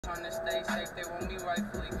Trying to stay safe, they want me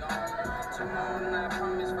rightfully gone. Tomorrow night, I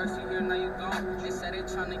promise, first you here, now you gone. They said they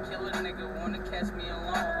tryna kill a nigga, wanna catch me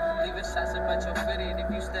alone. Leaving shots up at your fitted if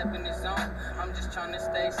you step in the zone. I'm just trying to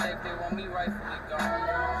stay safe, they want me rightfully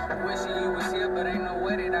gone. Wishing you was here, but ain't no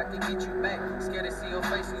way that I can get you back. Scared to see your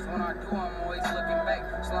faces when I do, I'm always looking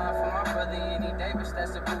back. Slime for my brother, Andy Davis,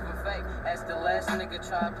 that's a proven fact. As the last nigga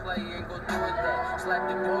try to play, ain't go through with that. Slap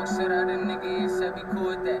the dog shit out of nigga and said be cool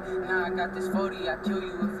with that. Now I got this 40, I kill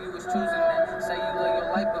you if you was choosing that. Say you love your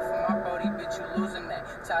life, but for my brody, bitch, you losing that.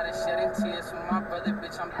 Tired of shedding tears for my brother,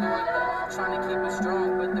 bitch, I'm through with that. Trying to keep it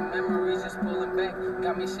strong, but the memories just pulling back.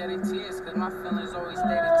 Got me shedding tears, cause my feelings always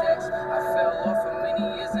stayed attached. I fell off for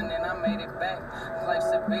many years and then I made it back.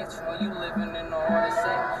 Life's a bitch when you living in the hardest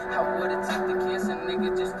sack. I would've take the cancer,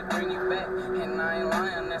 nigga, just to bring you back. And I ain't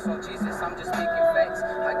lying, that's on Jesus, I'm just speaking facts.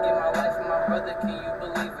 I give my life for my brother, can you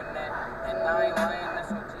believe in that? And I ain't lying,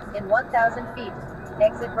 that's on Jesus. In 1,000 feet,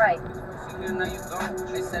 exit right. Here, now you gone.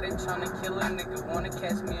 They said they tryna kill a nigga, wanna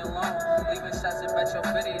catch me alone. Leaving shots up at your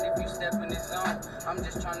fitted if you step in the zone. I'm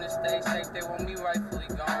just tryna stay safe, they want me rightfully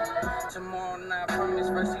gone. Tomorrow night, I promise,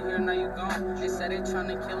 first you here, now you gone. They said they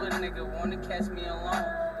tryna kill a nigga, wanna catch me alone.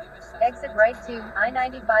 Exit right to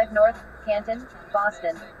I-95 North, Canton,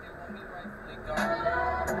 Boston.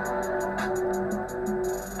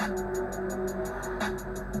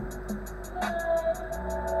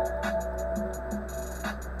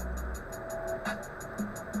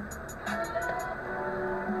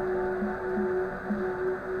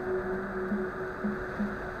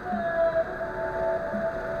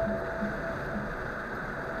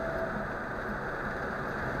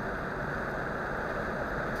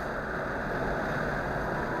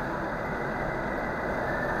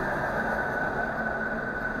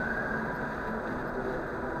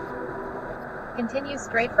 Continue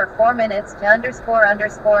straight for 4 minutes to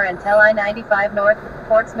 __ until I-95 North,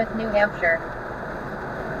 Portsmouth, New Hampshire.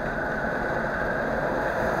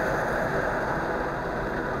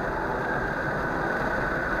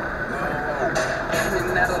 In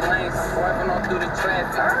and out of lanes, swerving all through the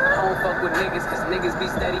traffic. I don't fuck with niggas, cause niggas be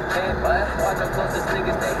steady cat. Watch your closest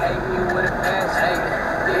niggas, they hating you with a passion. Hey,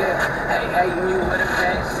 yeah, hey, hating you with a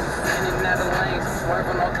passion. In and out of lanes,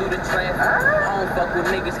 swerving all through the traffic. I don't fuck with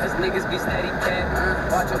niggas, cause niggas be steady cat.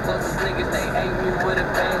 Watch your closest niggas, they hating you with a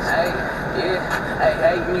passion. Hey, yeah, hey,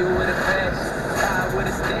 hating you with a passion. Tied with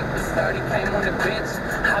a stick, the 30 came on the bench.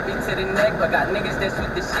 I be to the neck, but got niggas that's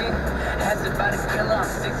with the shit. Has about a killer, I'm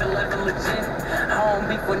 6'11 legit. I don't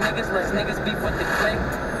beef with niggas, less niggas beef with the clique.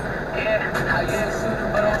 Yeah, how you a shooter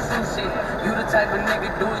but don't shoot shit. You the type of nigga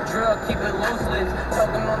do a drill, keep it loose lips.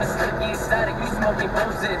 Talking on the slicky exotic, you smoking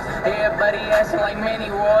bullshit. Everybody asking like Manny,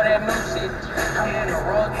 where all that new shit. I'm on the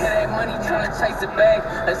road to that money, tryna chase a bag.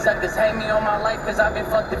 The suckers hate me on my life cause I've been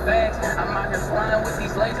fucked the bags. I'm out here flying with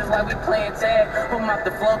these lasers like we playing tag. Put him out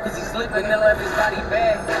the flow cause he slipping and left his body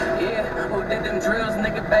back. Yeah, who did them drills,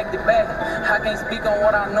 nigga, back to back. I can't speak on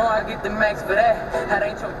what I know, I get the max for that. That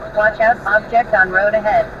ain't your Watch out, object on road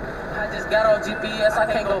ahead. I just got on GPS,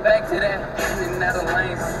 I can't go back to that. In and out of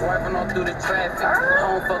lanes, swerving all through the traffic. I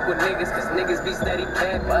don't fuck with niggas, cause niggas be steady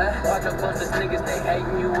cat. Watch your closest niggas, they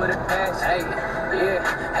hating you with a passion. Hey, yeah,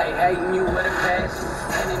 hey, hating you with a passion.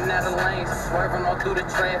 In and out of lanes, swerving all through the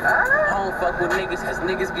traffic. I don't fuck with niggas, cause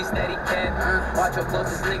niggas be steady cat. Watch your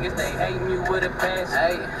closest niggas, they hating you with a passion.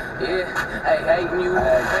 Hey, yeah, hey, hating you with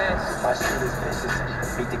a passion. My shit is vicious.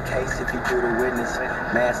 Beat the case if you do the witness.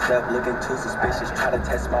 Masked up, looking too suspicious. Try to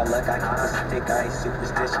test my luck, I keep a stick, I ain't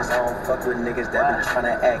superstitious. I don't fuck with niggas that be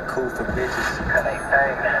tryna act cool for bitches.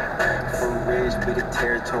 Full Ridge, be the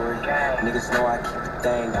territory. Niggas know I keep the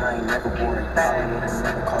thing, I ain't never worried. Probably would've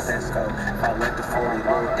never caught that scope. If I let the 40,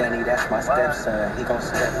 little Danny, that's my stepson. He gon'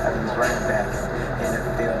 step for me running back. In the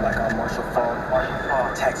field like I'm Marshall Falk.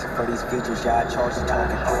 Taxing for these features, y'all charge the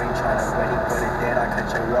talking through. Ain't tryna ready for the dead, I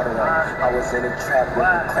cut your water off. I was in a trap with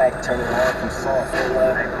a crack, turning hard from soft.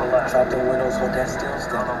 Pull up, drop the windows, hold that still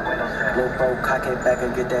stick. Lil' bro, cock it back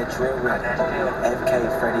and get that drill ready.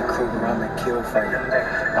 FK, Freddy Krueger, I'ma kill for you.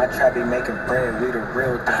 My trap be making bread, we the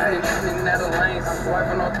real thing. In and out of lanes,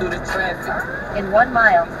 swerving all through the traffic. In 1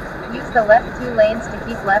 mile, use the left 2 lanes to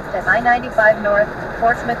keep left at I-95 North,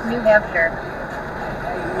 Portsmouth, New Hampshire.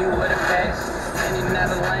 Hating you with a passion. In and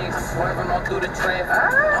out of lanes, swerving all through the traffic.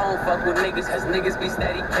 I don't fuck with niggas, cause niggas be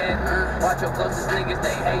steady cat. Watch your closest niggas,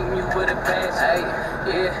 they hating you with a passion. Hey,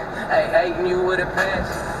 yeah, hey, hating you with a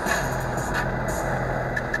passion.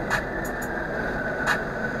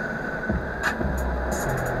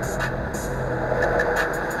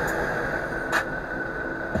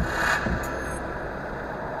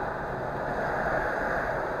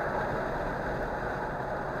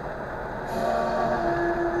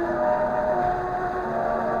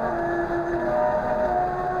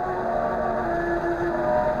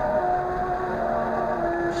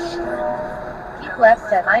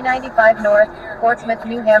 left at I-95 North, Portsmouth,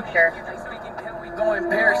 New Hampshire.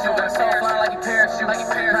 Going parachute, got soul flying like a parachute.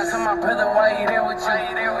 Not tell my brother why he there with you,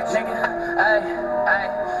 nigga.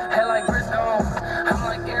 Ayy, head like Briscoe. I'm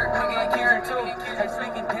like Eric, nigga, and Kieran too. Hey,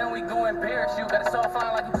 speaking down, we going parachute. Got a soul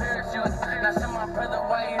flying like a parachute. Not tell my brother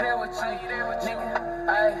why he there with you, nigga.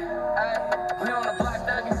 Ayy, we on the block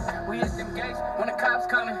thugging. We hit them gates when the cops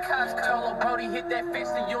coming. Told lil' Brody hit that fence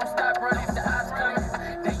and you don't stop running. The ops coming,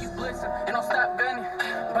 then you blitzing and don't stop gunning.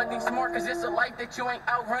 But they smart cause it's a life that you ain't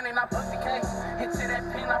outrunning. I put the case, hit to that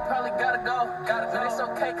pin, I probably gotta go. But it's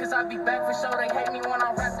okay cause I be back for sure. They hate me when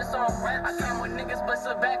I rap this song. I came with niggas but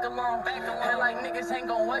sit back alone. Feel like niggas ain't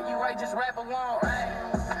gon' what you right, just rap along.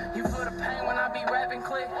 You feel the pain when I be rapping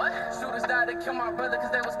click. Shooters died to kill my brother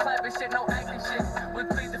cause they was clapping shit, no acting shit. We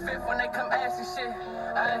plead the fifth when they come asking shit.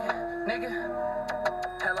 Ay, nigga.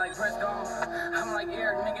 Head like Briscoe, I'm like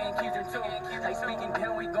Eric, nigga, and Kieran too. They speaking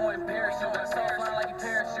down, we going parachute. Got soul flying like a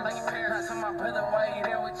parachute. Not tell my brother why he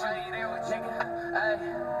there with you, nigga. Ayy,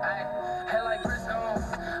 head like Briscoe,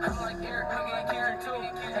 I'm like Eric, nigga, and Kieran too.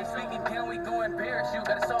 They speaking down, we going parachute.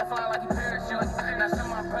 Got a soul flying like a parachute. Not tell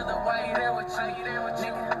my brother why he there with you,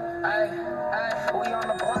 nigga. Ayy, we on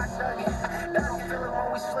the block thugging. They don't feel it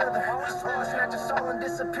when we slither. Snatch your soul and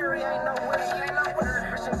disappear, he ain't no winner.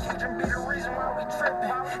 Christian Kieran be the reason why we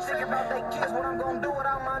tripping. Think about they kids, what I'm gonna do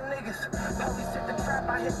without my niggas. Police hit the trap,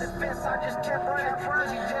 I hit the fence, I just kept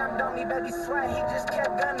running. He jammed on me, baby sweat, he just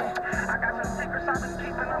kept gunning. I got some secrets I've been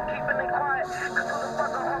keeping, I'm keeping it quiet. Cause who the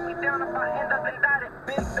fuck gon' hold me down if I end up indicted?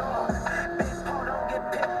 Big dog, big Paul don't get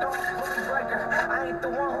picked off. Bully breaker, I ain't the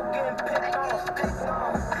one who getting picked off. Picked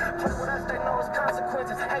on, play with us, they know it's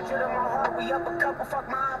consequences. Hatred in my heart, we up a couple, fuck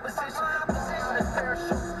my opposition. On this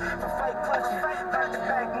parachute, for fake clutching. Back to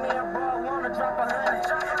back, me and bro wanna drop 100.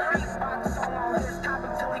 Beatbox song on his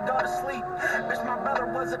topic till he go to sleep. Bitch, my brother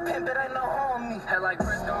was a pimp, it ain't no on me. Head like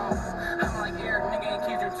Briscoe, I'm like Eric, nigga, and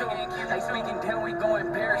Kieran too. They speaking down, we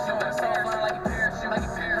going parachute. Got soul flying like a parachute. Not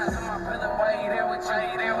tell my brother why he there with you,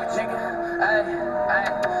 nigga. Ayy,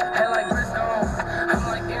 head like Briscoe, I'm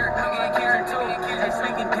like Eric, nigga, and Kieran too. They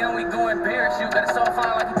speaking down, we going parachute. Got a soul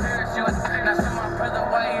flying like a parachute. Not tell my brother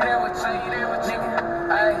why he there with you, nigga.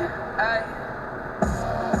 Ayy.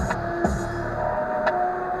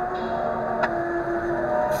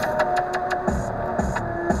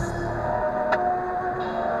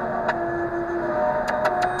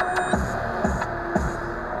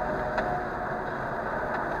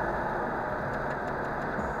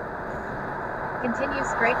 Continue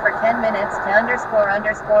straight for 10 minutes to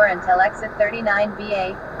 __ until exit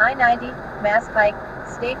 39VA, I-90, Mass Pike,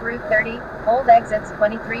 State Route 30, Old exits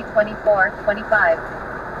 23, 24, 25.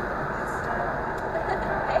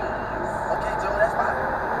 Okay, Joe, that's fine.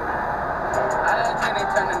 I had Jenny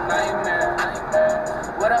turn to nightmare.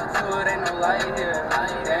 Without you, it ain't no light here.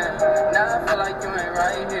 Damn. Now I feel like you ain't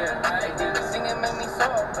right here. Singing make me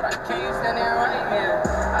sore, but I can't stand it right here.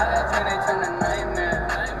 I had Jenny turn to nightmare.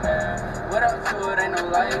 Without you, it ain't no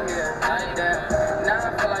light here. Damn. Now I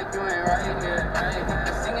feel like you ain't right here.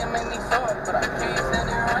 Singing make me sore, but I can't stand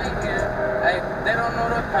it right here. Hey, they don't know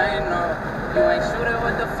the pain, no. You ain't shooting,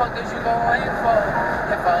 what the fuck is you gon' aim for?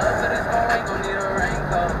 If I up to this gon' ain't gon' need a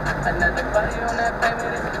raincoat. Another body on that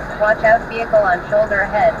pavement is Watch out, vehicle on shoulder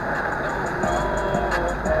ahead.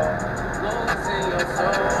 lose in your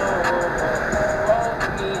soul. Roll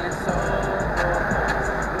me in soul.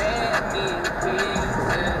 Man, me in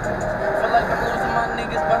pieces. Feel like I'm losing my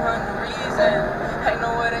niggas behind the reason. Ain't no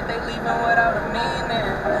way that they leaving without a meaning.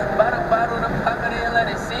 Bottle to pop it and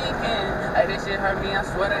let it sink in. Hey, this shit hurt me, I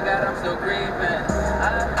swear to God, I'm still grieving.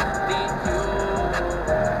 I think you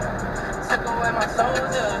took away my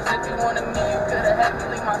soldiers. If you wanted me, you could've had me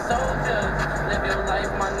leave my soldiers. Live your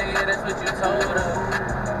life, my nigga, that's what you told us.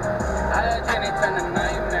 I had Jenny turn to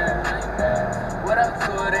nightmare. Without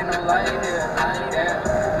you, it ain't no light here. Yeah.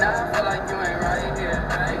 Now I feel like you ain't right here.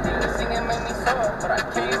 Singing make me sore, but I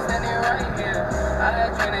can't stand it right here. I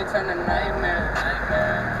had Jenny turn to nightmare.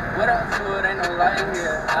 Without you, it ain't no light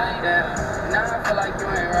here. Yeah. Now I feel like you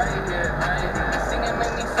ain't right here. Singing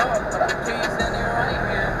make me sore, but I can't stand it right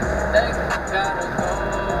here. They gotta go.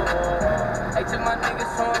 Hey, to my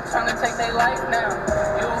niggas who I'm tryna take their life now.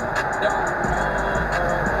 You don't know.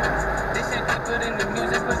 This shit deeper than the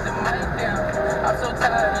music, put the mic down. I'm so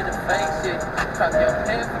tired of the fake shit. Drop your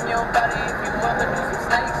head from your body if you ever do some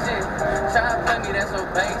snake shit. Try to play me, that's so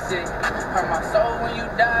basic. Hurt my soul when you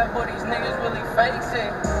die, boy, these niggas really face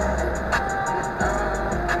it.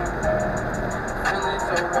 Feeling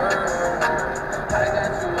so hurt. I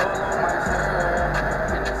got you all on my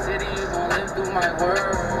shirt. In the city, you gon' live through my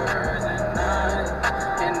words.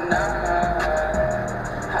 And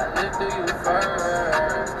I live through you first.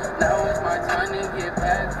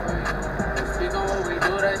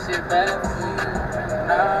 get bad for you.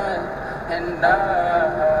 And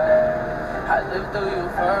I lived through you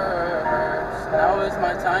first. Now it's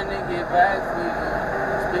my time to get back for you.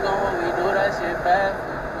 Speak on what we do, that shit bad for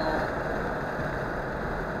you.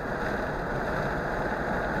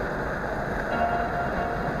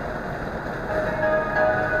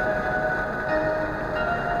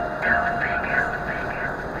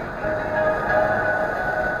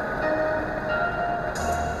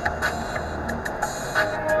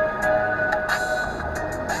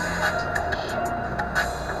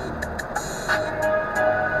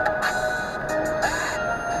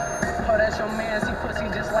 Oh, that's your man, see pussy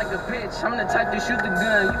just like a bitch. I'm the type to shoot the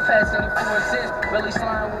gun, you pass any 4 assists. Belly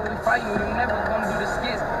slime when we fighting, you never gonna do the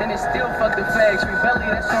skits. And it's still fuck the fags, we belly,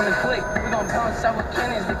 that's on the click. We gon' bounce out with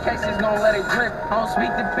cannons, the case is gon' let it drip. I don't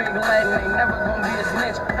speak the pig Latin, ain't never gonna be a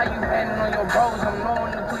snitch. How you handin' on your bros, I'm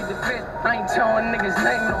knowing to plead the fifth. I ain't telling niggas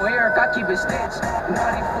name, no Eric, I keep it stitched.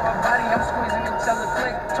 Body for a body, I'm squeezing until it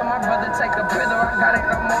click. Told my brother take a breather, I got it,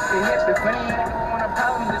 I'm off the hip. If any nigga want a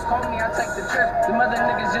problem, just call me, I'll take the trip. The mother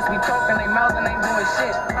niggas just be talking, they mouth and ain't doing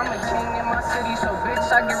shit. I'm a king in my city, so bitch,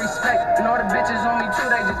 I get respect. And all the bitches on me too,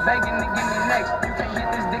 they just begging to give me next. You can't get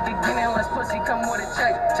this dick again unless pussy come with a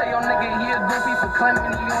check. Tell your nigga he a goofy for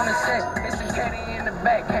claiming he on the set. It's a caddy in the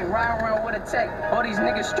back, can't ride around with a tech. All these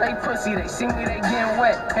niggas straight pussy, they see me, they getting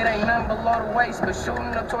wet. It ain't nothing below the waist, but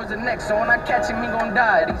shooting up towards the neck. So when I catch him, he gon'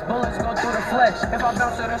 die. These bullets go through the flesh. If I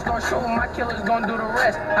bounce it and start shooting, my killers gon' do the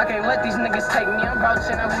rest. I can't let these niggas take me, I'm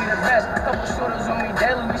vouching that we the best. Couple shooters on me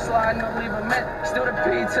daily, we sliding up, leave a mess. Still the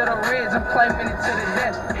P to the Reds, I'm claiming it to the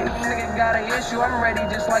death. Any nigga got an issue, I'm ready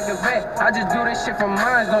just like a vet. I just do this shit for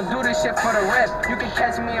mines, don't do this shit for the rest. You can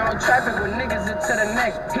catch me on traffic with niggas into the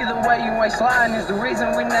neck. Either way, you ain't sliding is the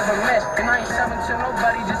reason we never met. And I ain't selling to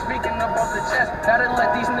nobody, just speaking up off the chest. Gotta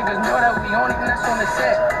let these niggas know that we on him, that's on the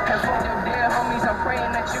set. And fuck your dead homies, I'm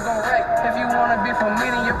praying that you gon' wreck. If you wanna be for me,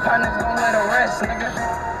 then your partner's gon' let her rest, nigga.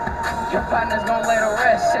 Your partner's gon' let her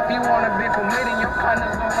rest. If you wanna be for me, then your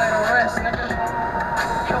partner's gon' let her rest, nigga.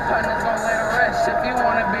 Your partner's gon' let her rest. If you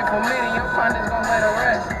wanna be for me, then your partner's gon' let her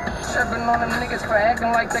rest. Trippin' on them niggas for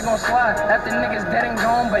acting like they gon' slide. After niggas dead and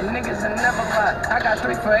gone, but niggas will never lie. I got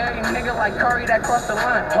 3 for every nigga like Curry that crossed the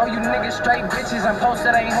line. All you niggas straight bitches, I'm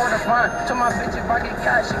posted, ain't hard to find. To my bitch, if I get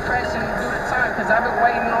caught, she crashing and do the time. Cause I've been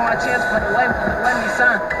waiting on my chance for the label to let me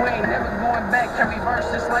sign. We ain't never going back, can reverse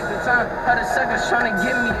just like the time. Other suckers tryna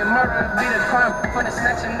get me and murder to be the crime. For the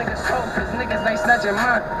snatching niggas soul, cause niggas ain't snatching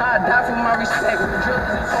mine. I die for my respect, with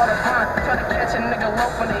drillers it's hard to find. Try to catch a nigga low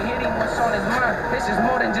when they hit him, what's on his mind. This is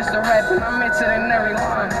more than just a rap, and I'm into it in every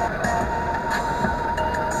line.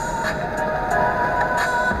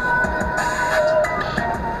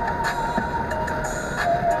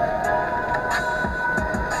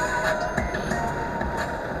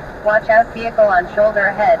 Watch out, vehicle on shoulder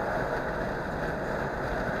ahead.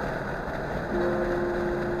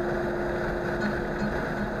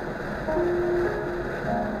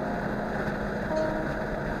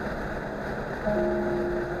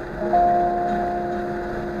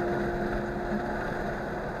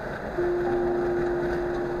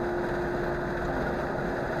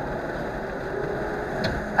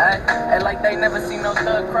 Ay, like they never seen no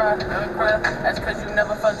thug cry. That's cause you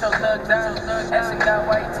never fucked your thug down. Asking God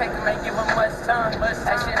why you take him, ain't give him much time.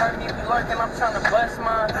 That shit hurt me, we lurking, I'm tryna bust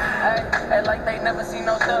mine. Ay, like they never seen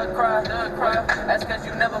no thug cry. That's cause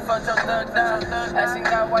you never fucked your thug down. Asking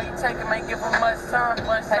God why you take him, ain't give him much time.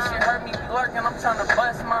 That shit hurt me, we lurking, I'm tryna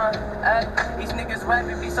bust mine. Ay, these niggas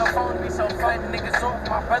rapping, be so phony, cut niggas off.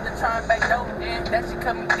 My brother trying back dope, yeah. That shit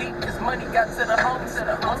cut me deep, cause money got to the homies.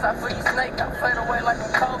 Once I feel you snake, I fled away like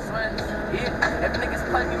I'm cold sweat. Yeah, if niggas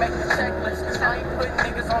play me, make the checklist. I ain't putting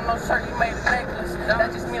niggas on no shirt, you made a necklace.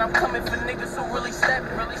 That just mean I'm coming for niggas who really step.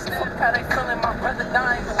 Fuck how they feeling, my brother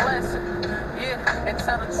dying a lesson. Yeah, and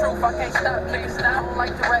tell the truth, I can't stop, niggas. I don't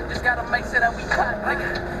like to rap, just gotta make sure that we pop,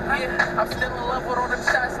 nigga. Yeah, I'm still in love with all them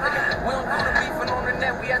shots, nigga. We don't do the beefing on the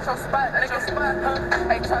net, we at your spot, nigga.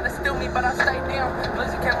 They try to steal me, but I stay down.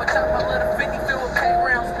 Blizzard came with top, I let a 50 fill with K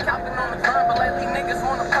rounds. Counting on the grind, but lately niggas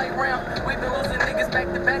wanna play round. We been losing niggas back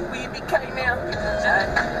to back, we BK now.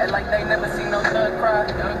 And like they never seen no thug cry.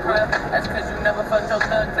 That's cause you never fucked your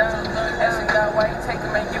thug down. Asking God why you take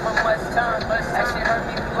him, ain't give him much time. That shit hurt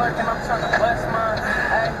me, we lurking, I'm tryna bust mine.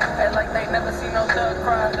 And like they never seen no thug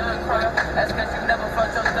cry. That's cause you never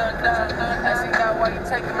fucked your thug down. Asking God why you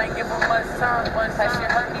take him, ain't give him much time. That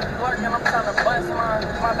shit hurt me, we lurking, I'm tryna bust mine.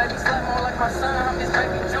 My baby slap more like my son, I'm his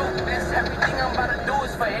baby Jew. This everything I'm about to do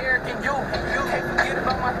is for Eric and you. You can't forget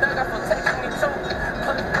about my thug, I feel taking me too.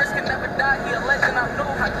 Plus Brisk can never die, he a legend, I knew.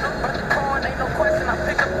 But the corn ain't no question, I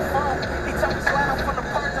pick up the phone. He told me slide up from the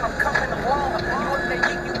parts and I'm coming along. You up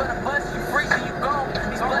there, you better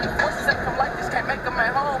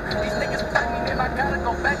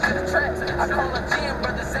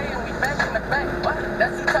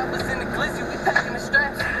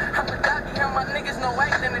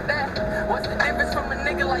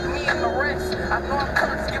I know I'm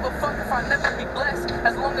cursed, give a fuck if I never be blessed.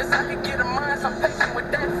 As long as I can get a mind, I'm patient with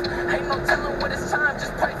death. Ain't no telling when it's time,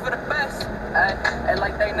 just pray for the best. Ay,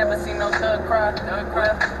 like they never seen no thug cry.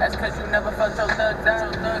 That's cause you never felt your thug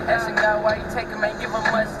down. Asking God why you take him, ain't give him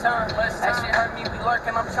much time. That shit hurt me, we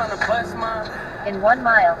lurking, I'm trying to bust mine. In 1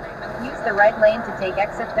 mile, use the right lane to take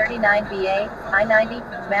exit 39BA, I-90,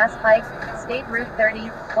 Mass Pike, State Route 30,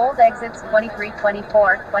 hold exits 23,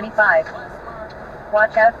 24, 25.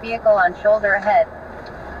 Watch out, vehicle on shoulder ahead.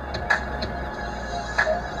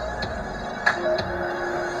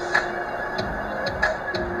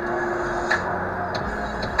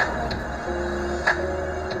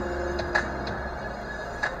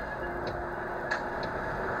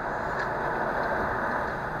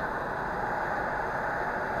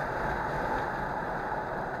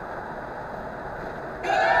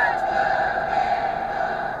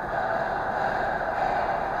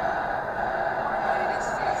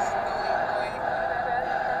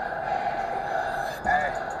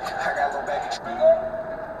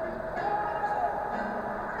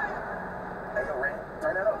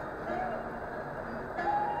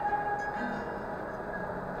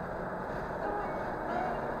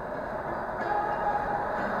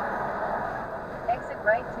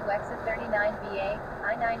 Right to exit 39BA,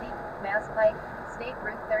 I-90, Mass Pike, State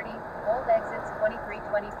Route 30, hold exits 23,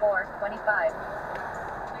 24, 25.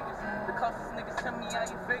 The closest niggas to me, how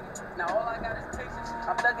you figure? Now all I got is pictures.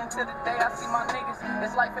 I'm thugging till the day I see my niggas.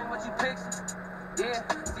 This life ain't what you picture. Yeah,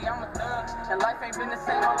 see I'm a thug, and life ain't been the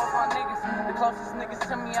same, I lost my niggas. The closest niggas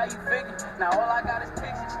to me, how you figure? Now all I got is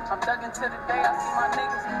pictures. I'm thugging till the day I see my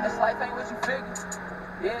niggas. This life ain't what you figure.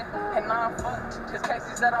 Yeah, and now I'm fucked, cause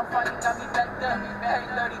cases that I'm fighting got me backed up. Paid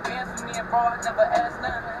 30 bands for me and bro, I never asked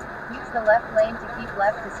none. Use the left lane to keep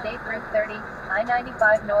left to State Route 30,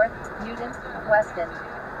 I-95 North, Newton, Weston.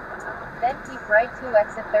 Then keep right to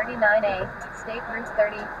exit 39A, State Route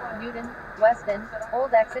 30, Newton, Weston,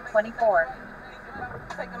 hold exit 24.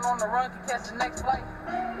 Taking on the run, can catch the next flight.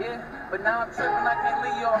 Yeah, but now I'm tripping, I can't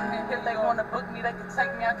leave y'all. If they wanna book me, they can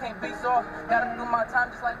take me, I can't be sore. Gotta do my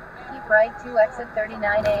time just like. Keep right to exit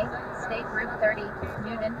 39A, State Route 30,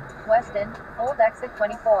 Newton, Weston, hold exit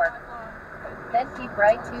 24. Then keep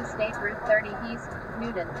right to State Route 30 East,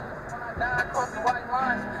 Newton. I crossed the white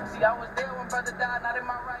lines. See, I was there when brother died, not in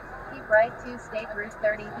my right mind. Keep right to State Route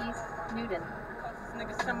 30 East, Newton.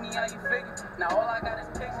 Niggas tell me how you figure. Now all I got is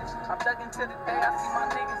pictures. I'm thugging till the day I see my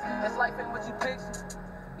niggas. This life ain't what you picture.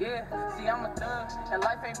 Yeah, see I'm a thug, and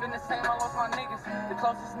life ain't been the same, I lost my niggas. The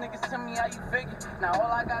closest niggas to me, how you figure? Now all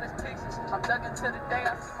I got is pictures. I'm thugging till the day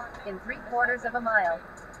I see my niggas. In 3/4 of a mile,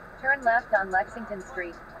 turn left on Lexington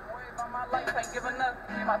Street. My life ain't giving up.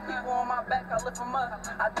 My people on my back, I lift them up.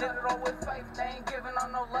 I did it all with faith, they ain't giving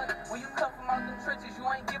on no luck. When you come from out them trenches, you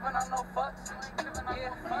ain't giving on no fucks. Yeah,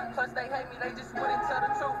 plus they hate me, they just wouldn't tell the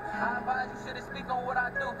truth. I advise you shouldn't speak on what I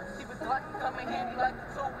do. Keep it Glock, you come in handy like the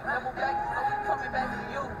two. Double back, so we coming back to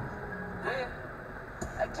you. Yeah,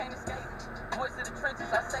 they can't escape. Boys to the trenches,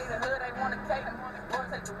 I say the hood, they wanna cake me. Lord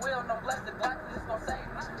take the wheel, no bless the Glock, this gon' save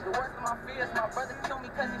me. The worst of my fears, my brother kill me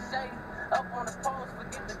cause he's shady. Up on the post,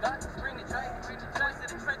 forget the Glock, just bring the Drake. Boys to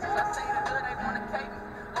the trenches, I say the hood, they wanna cake me.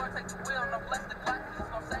 Lord take the wheel, no bless the Glock, this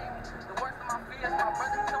gon' save me. The worst of my fears, my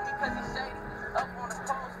brother kill me cause he's shady. Up on the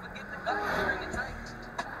post, forget the Glock, just bring the Drake.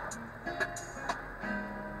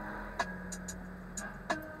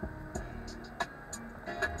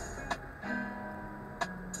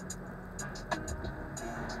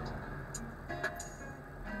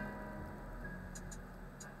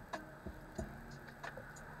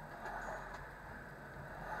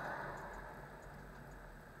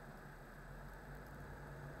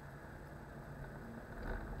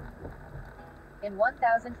 In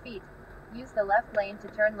 1,000 feet, use the left lane to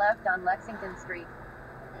turn left on Lexington Street.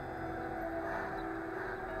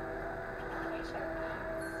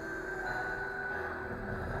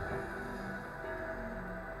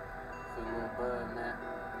 Feel a little bud, man.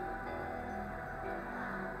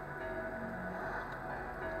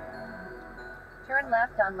 Turn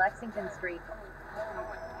left on Lexington Street.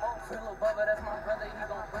 Feel a little bubba, that's my brother, he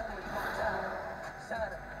gon' boom it.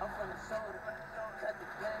 Shot it, I'm from the shoulder. Cut the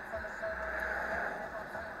blame from the shoulder.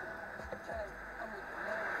 Okay, I'm with the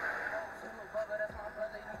man. Feel a little bubba, that's my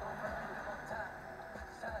brother, he gon' boom it.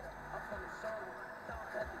 Shot it, I'm from the shoulder.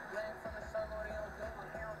 Cut the blame from the shoulder, they don't do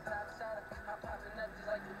it. Top shot it, I'm popping up just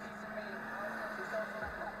like the pizza man. She shows when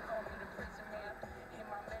I pop, call me the preacher man. Hit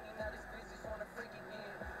my many, now this bitch just wanna freak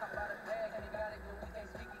again. I'm about a bag, and he got it, but we can't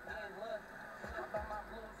speak again. Look, I'm by my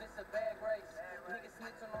blues, it's a bag race. Niggas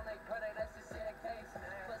snitching on they brother, that's just sad case.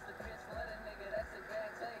 Plus the bitch let a nigga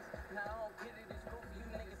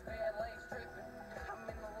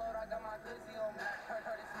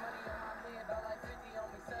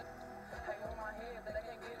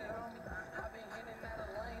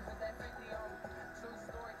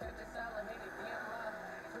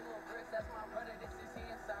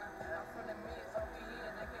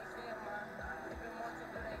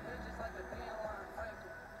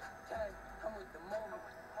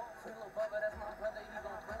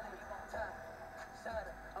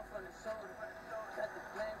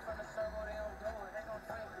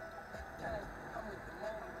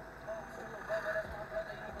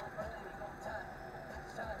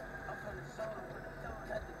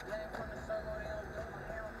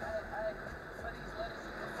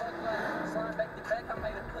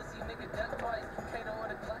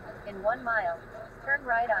 1 mile. Turn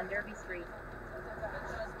right on Derby Street.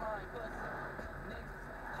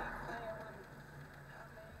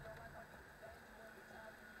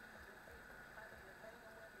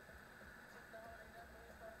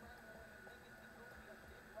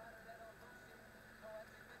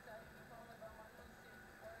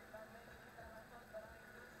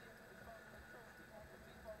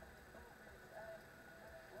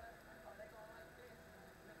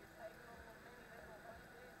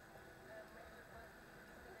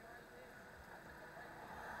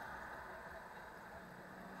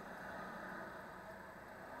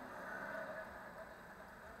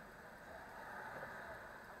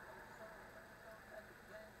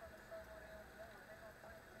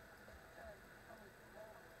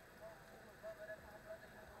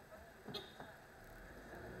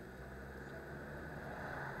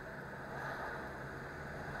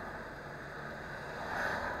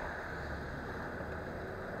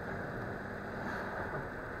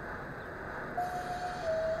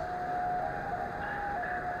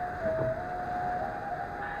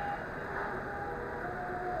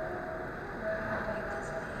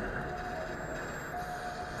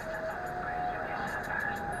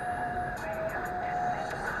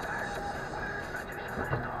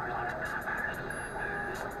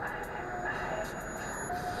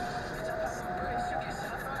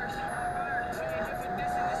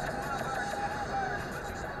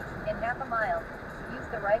 In half a mile, use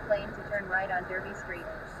the right lane to turn right on Derby Street.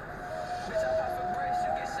 Bitch, I pop a brace,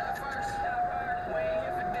 you get shot first. We ain't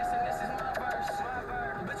here for this, and this is my verse.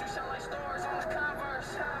 Bitch, you shine like stars on the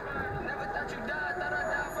Converse. Never thought you died, thought I'd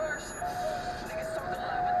die first. Niggas talk a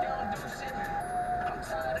lot, but they don't do shit. I'm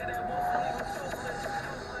tired of that wolf and leave them toothless.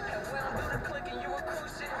 And we don't do the clicking, you a cool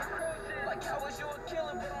shit. Like how was you a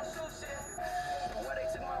killer, but on shoot shit. Where they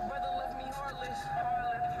took my brother, left me heartless.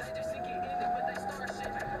 They just think it ended, but they start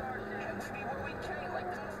shit. And we be where we can't, like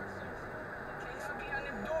the can't hide behind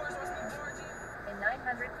them doors, watch me barge in. In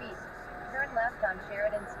 900 feet, turn left on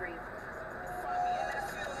Sheridan Street. Find me in that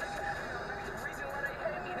field, nigga. The reason why they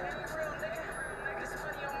hate me, they ain't real, nigga. This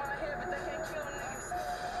money on my head, but they can't kill niggas.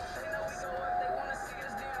 They know we go up, they wanna see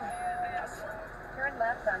us down. I swear. Turn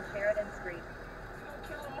left on Sheridan Street.